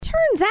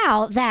turns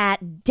out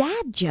that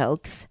dad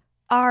jokes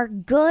are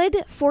good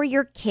for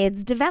your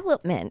kids'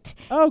 development.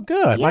 Oh,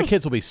 good. Yeah. My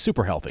kids will be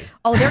super healthy.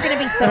 Oh, they're going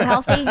to be so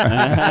healthy.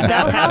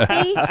 So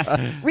healthy.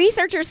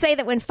 Researchers say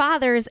that when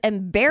fathers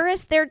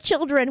embarrass their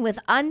children with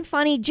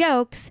unfunny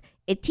jokes,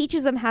 it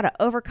teaches them how to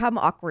overcome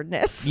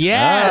awkwardness.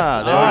 Yes.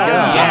 There we go.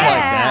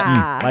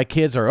 Yeah. My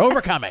kids are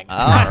overcoming.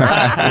 All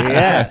right.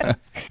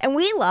 Yes. And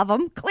we love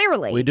them,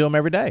 clearly. We do them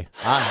every day.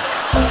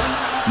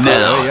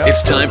 Now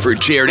it's time for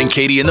Jared and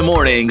Katie in the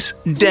mornings.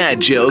 Dad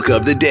joke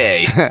of the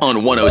day on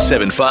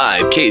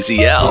 107.5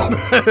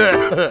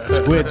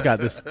 KZL. Squid's got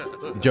this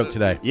joke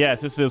today. Yes,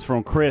 this is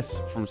from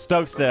Chris from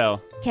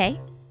Stokesdale. Okay.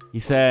 He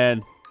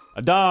said,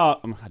 a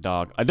duck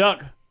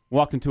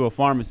walked into a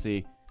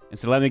pharmacy and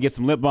said, let me get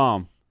some lip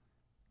balm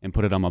and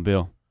put it on my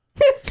bill.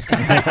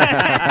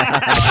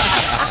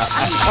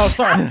 Oh,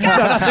 sorry.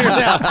 No,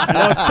 seriously.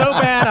 That was so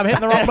bad, I'm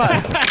hitting the wrong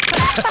button.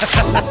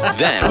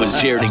 That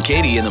was Jared and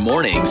Katie in the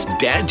mornings.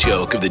 Dad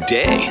joke of the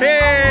day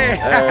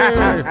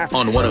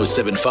on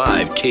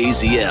 107.5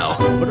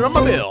 KZL. Put it on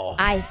my bill.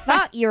 I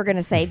thought you were going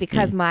to say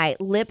because my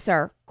lips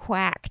are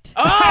quacked.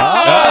 Katie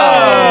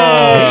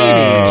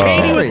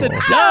with the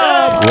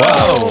dub.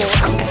 Whoa.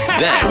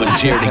 That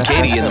was Jared and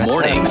Katie in the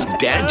mornings.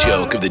 Dad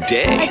joke of the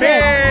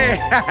day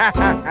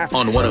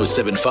on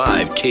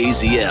 107.5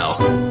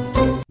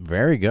 KZL.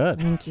 Very good.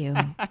 Thank you.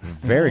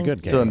 Very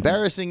good, Katie. So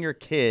embarrassing your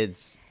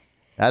kids,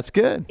 that's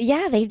good.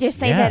 Yeah, they just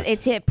say that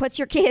it puts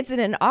your kids in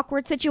an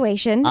awkward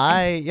situation.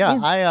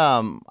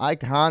 I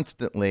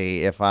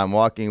constantly, if I'm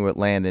walking with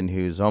Landon,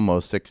 who's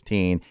almost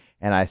 16,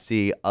 and I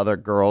see other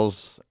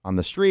girls on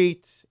the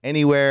street,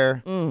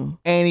 anywhere,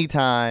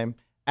 anytime,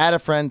 at a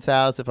friend's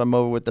house, if I'm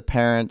over with the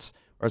parents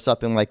or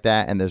something like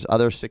that, and there's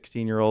other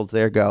 16-year-olds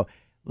there, go,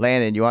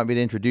 Landon, you want me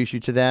to introduce you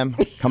to them?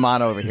 Come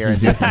on over here. And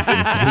he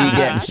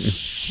gets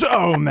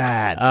so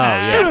mad. Oh,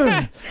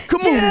 yeah.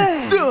 Come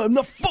on.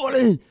 Not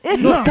funny.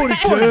 Not funny,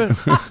 Chad.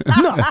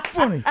 Not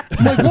funny.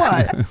 I'm like,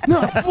 what?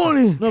 Not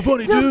funny. Not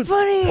funny, Not dude.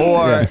 funny.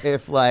 Or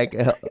if like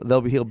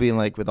he'll be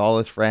like with all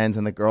his friends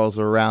and the girls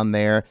are around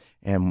there,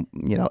 and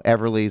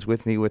Everly's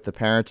with me with the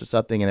parents or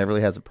something, and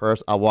Everly has a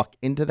purse. I'll walk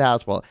into the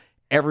house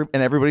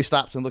everybody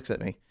stops and looks at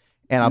me,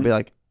 and I'll be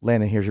like,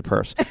 Landon, here's your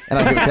purse. And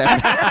I'll give it to him.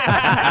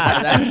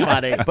 That's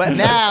funny. But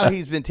now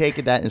he's been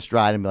taking that in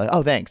stride and be like,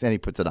 oh, thanks. And he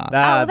puts it on.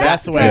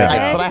 That's the way good.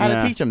 it is. But I had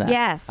to teach him that.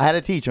 Yes. I had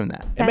to teach him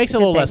that. It makes it a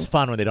little less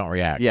fun when they don't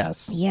react.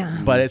 Yes. Yeah.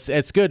 But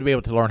it's good to be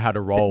able to learn how to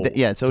roll.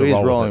 Yeah, so to he's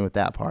roll rolling it. with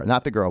that part.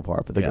 Not the girl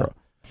part, but the girl.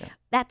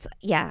 It's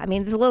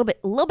a little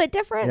bit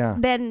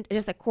different than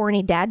just a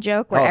corny dad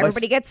joke where Oh,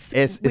 everybody gets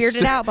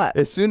weirded out. But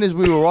as soon as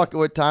we were walking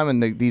with time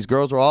and these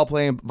girls were all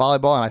playing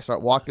volleyball, and I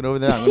start walking over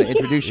there, I'm going to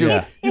introduce you.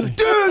 Yeah. He's like,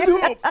 dude,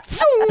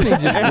 and he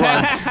just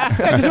runs.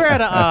 Because we're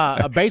at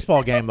a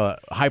baseball game,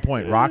 High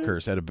Point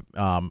Rockers,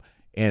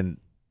 and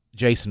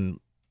Jason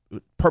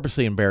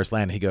purposely embarrassed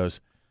Landon. He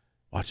goes,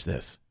 watch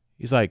this.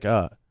 He's like,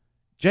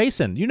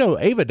 Jason, you know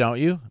Ava, don't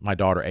you? My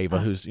daughter Ava,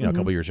 who's a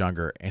couple years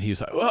younger, and he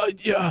was like, well,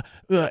 yeah.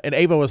 And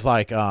Ava was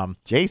like,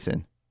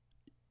 Jason.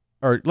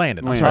 Or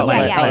Landon. I'm Landon.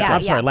 sorry, Yeah,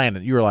 I'm sorry,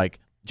 Landon. You were like,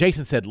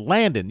 Jason said,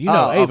 Landon, you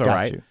know Ava, got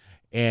right? you.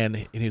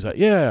 And he was like,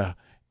 yeah.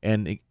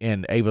 And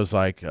Ava's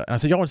like, and I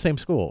said, y'all went to the same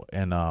school.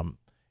 And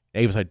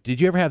Ava's like, did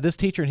you ever have this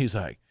teacher? And he was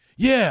like,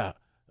 yeah.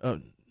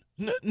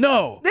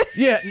 No.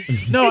 Yeah.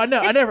 No, I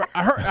never.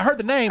 I heard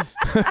the name.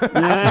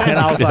 And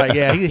I was like,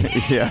 yeah.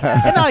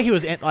 And not like he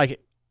was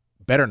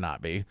better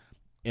not be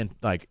in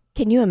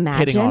can you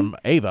imagine hitting on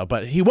Ava,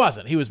 but he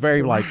wasn't. He was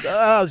very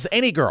just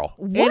any girl.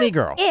 Any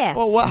girl. If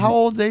Well, how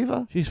old's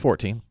Ava? She's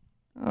 14.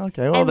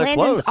 Okay, well, and they're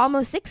Landon's close.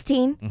 almost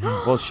 16.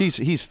 Well,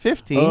 he's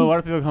 15. Oh, what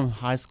if they become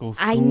high school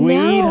I sweethearts?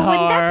 know.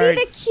 Wouldn't that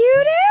be the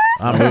cutest?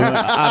 I'm moving.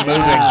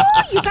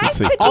 Oh, you guys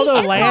could be Although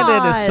in-laws.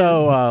 Landon is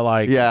so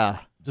Yeah.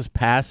 just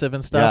passive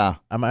and stuff,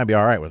 I might be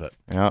all right with it.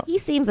 Yeah. He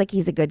seems like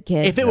he's a good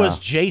kid. If it was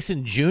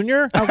Jason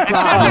Jr., oh, God.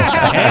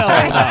 hell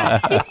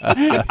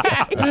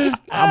no.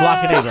 I'm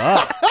locking Ava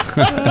up.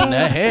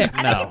 Heck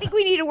I no. think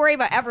we need to worry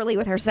about Everly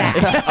with her sass.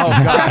 Oh,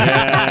 God.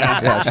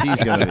 Yeah,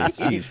 she's going to be.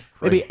 She's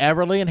Maybe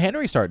Everly and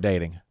Henry start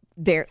dating.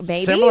 There,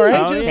 maybe. Similar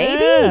ages. Oh,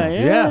 Maybe.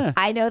 Yeah.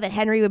 I know that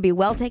Henry would be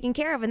well taken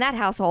care of in that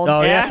household.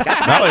 Oh, yeah.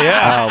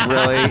 Oh,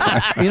 really?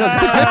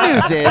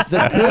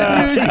 The good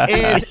news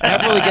is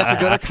Everly gets to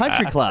go to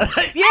country clubs.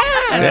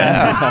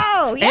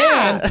 Oh,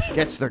 yeah. And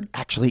gets to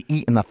actually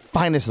eat in the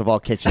finest of all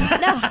kitchens.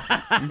 No.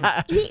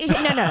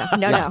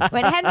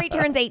 When Henry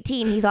turns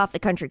 18, he's off the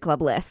country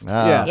club list.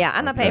 Oh, Yeah,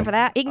 I'm not paying for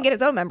that. He can get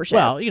his own membership.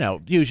 Well,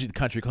 usually the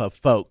country club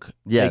folk,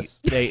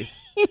 Yes.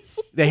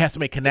 they have to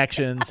make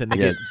connections and they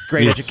Yes. get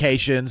great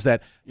educations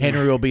that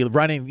Henry will be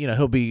running.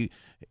 He'll be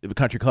a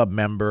country club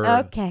member.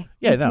 Okay.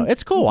 Yeah, no,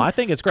 it's cool. I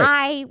think it's great.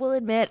 I will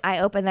admit I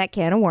opened that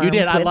can of worms You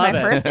did. I with love my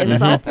it. first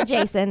insult to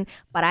Jason,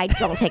 but I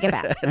don't take it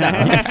back.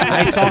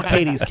 I saw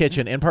Katie's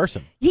kitchen in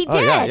person. He did.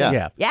 Oh, yeah.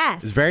 Yeah.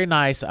 Yes. It's very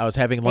nice. I was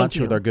having lunch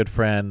you. with our good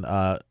friend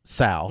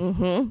Sal,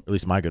 Mm-hmm. at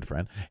least my good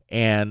friend,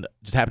 and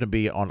just happened to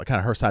be on kind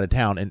of her side of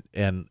town.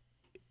 And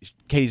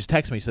Katie just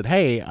texted me, said,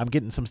 "Hey, I'm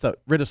getting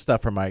rid of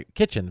stuff from my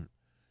kitchen.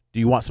 Do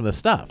you want some of this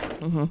stuff?"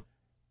 Mm-hmm.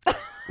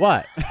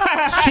 What?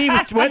 She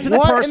went to the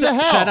What in person. the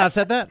hell? Should I not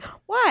said that?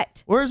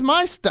 What? Where's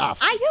my stuff?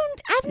 I've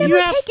You never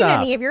have taken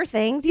stuff. any of your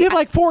things. You have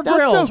like 4 That's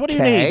grills. okay. What do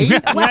you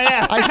need?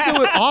 I still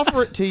would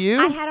offer it to you.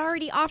 I had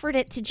already offered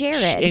it to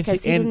Jared And,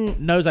 because he and didn't.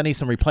 knows I need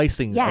some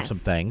replacing of Yes. some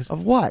things.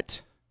 Of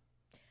what?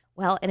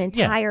 Well, an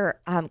entire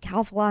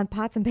Calphalon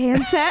pots and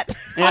pans set.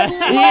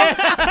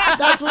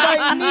 That's what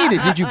I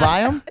needed. Did you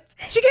buy them?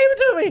 She gave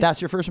it to me.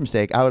 That's your first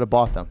mistake. I would have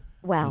bought them.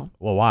 Well,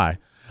 Well, why?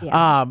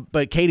 Yeah.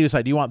 But Katie was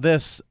like, "Do you want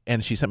this?"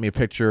 And she sent me a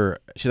picture.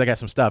 She's like, "I got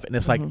some stuff," and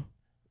it's like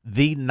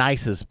the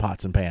nicest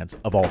pots and pans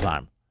of all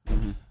time.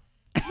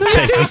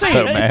 Jason's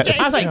so mad.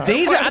 I was like,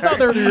 "These are." I thought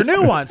they were your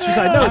new ones. She's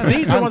like, "No,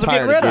 these are the I'm ones I'm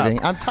getting tired rid of of."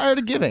 giving. I'm tired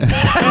of giving. You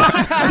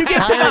give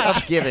too tired much.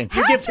 of giving.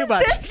 You give too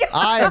much.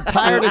 I am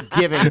tired of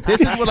giving.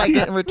 This is what I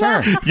get in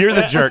return. You're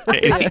the jerk,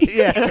 Katie.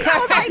 Yeah,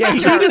 how am I the you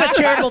jerk? did a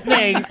charitable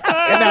thing, and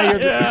now you're.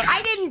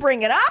 I didn't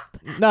bring it up.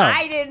 No.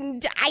 I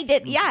didn't. I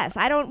did. Yes,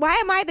 I don't. Why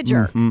am I the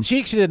jerk?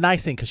 She did a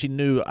nice thing because she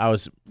knew I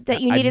was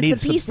That you I needed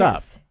some pieces.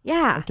 stuff.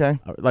 Yeah. Okay.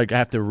 Like I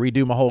have to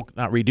redo my whole,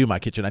 not redo my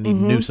kitchen. I need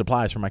new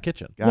supplies for my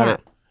kitchen. Got Yeah. it.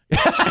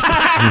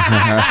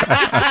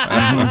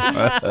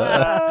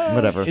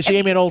 Whatever. And she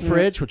gave me an old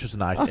fridge, which was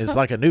nice. It's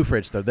like a new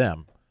fridge to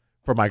them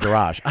for my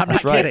garage. I'm not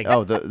That's right. kidding.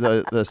 Oh,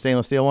 the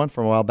stainless steel one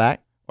from a while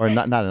back, or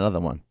not another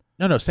one.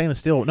 No, stainless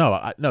steel. No,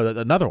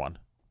 another one.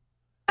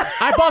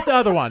 I bought the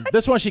other one.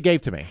 This one she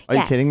gave to me Are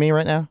you Yes. kidding me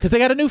right now? because they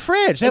got a new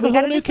fridge. They have They a got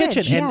whole a new new fridge,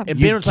 kitchen. yeah. And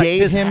You Ben was like,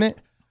 gave this him ha- it.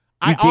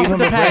 I You gave offered him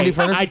to a brand pay. new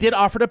furniture? I did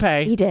offer to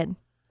pay. He did.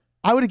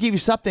 I would have given you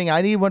something.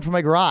 I need one for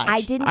my garage.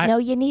 I didn't I- know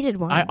you needed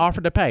one. I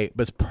offered to pay,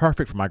 but it's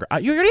perfect for my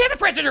garage. You already have a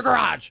fridge in your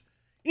garage.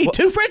 You need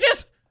 2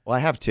 fridges? Well, I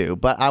have 2,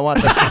 but I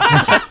want the.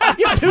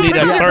 You have 2 Need a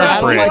fridges? third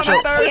I don't fridge. like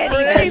the-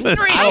 Can't even.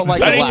 I don't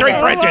like I the need 3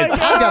 black. fridges.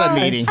 I've got a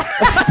meeting.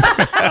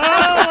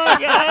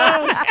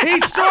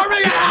 He's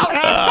storming out.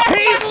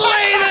 He's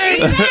leaving.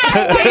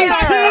 He's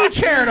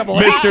too charitable.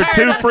 Mr.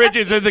 2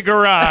 fridges in the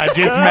garage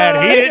is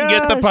mad. He didn't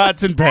get the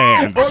pots and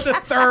pans. Or the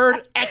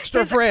 3rd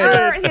extra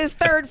fridge. His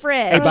third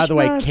fridge. Hey, by the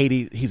way,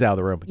 Katie, he's out of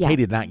the room. Yeah.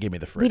 Katie did not give me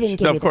the fridge. we didn't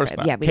give No, you of course the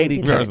fridge. not. Yeah, we Katie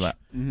didn't give Of you course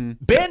the not.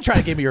 Ben tried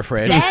to give me your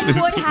fridge.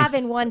 Ben would have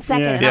in 1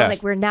 second, and I Yeah. was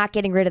like, "We're not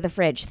getting rid of the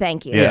fridge.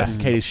 Thank you." Yes.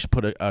 Katie should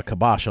put a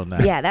kibosh on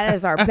that. Yeah, that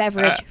is our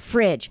beverage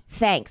fridge.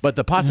 Thanks. But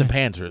the pots and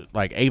pans are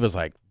like, Ava's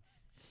like,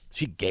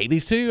 she gave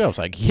these to you? I was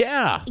like,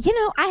 yeah. you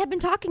know, I had been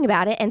talking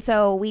about it, and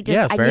so we just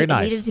Yeah, it's I very need-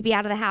 nice. needed to be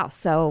out of the house,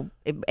 so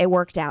it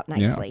worked out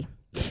nicely.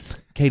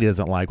 Katie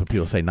doesn't like when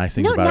people say nice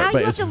things No, about now her, but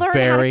you have it's to learn how to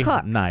very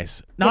cook.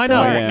 nice. No, You I have to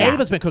know. learn, yeah.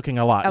 Ava's been cooking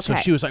a lot, so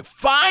Okay. she was like,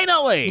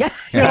 finally.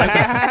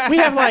 Like, we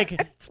have like,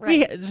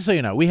 just so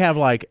you know, we have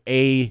like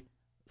a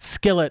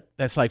skillet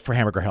that's like for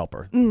Hamburger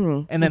Helper.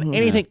 And then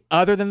anything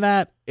other than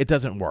that, it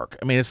doesn't work.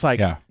 I mean, it's like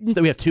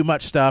we have too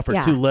much stuff or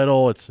Yeah. too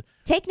little. It's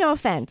Take no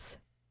offense,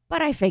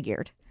 but I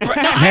figured. no,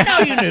 I know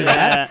you knew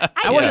that.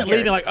 I wasn't figured.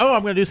 leaving like, oh,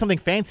 I'm going to do something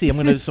fancy. I'm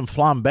going to do some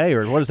flambe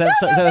or what is that?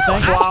 Is that a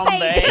thing? I'm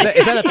saying-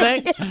 Is that a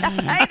thing?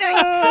 I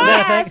know.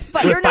 Yes,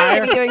 but With you're not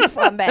going to be fire? doing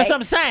flambe. That's what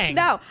I'm saying.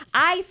 No,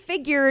 I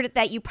figured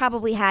that you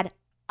probably had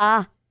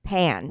a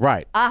pan.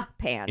 Right. A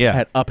pan. Yeah.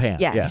 Had up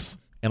hand. Yes.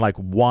 And like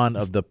one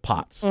of the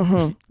pots.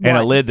 And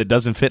a lid that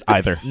doesn't fit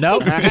either.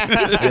 Nope.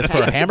 It's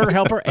for Hamburger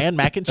Helper and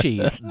mac and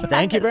cheese.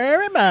 Thank you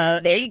very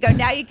much. There you go.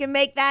 Now you can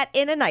make that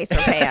in a nicer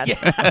pan.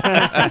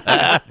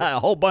 A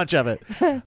whole bunch of it.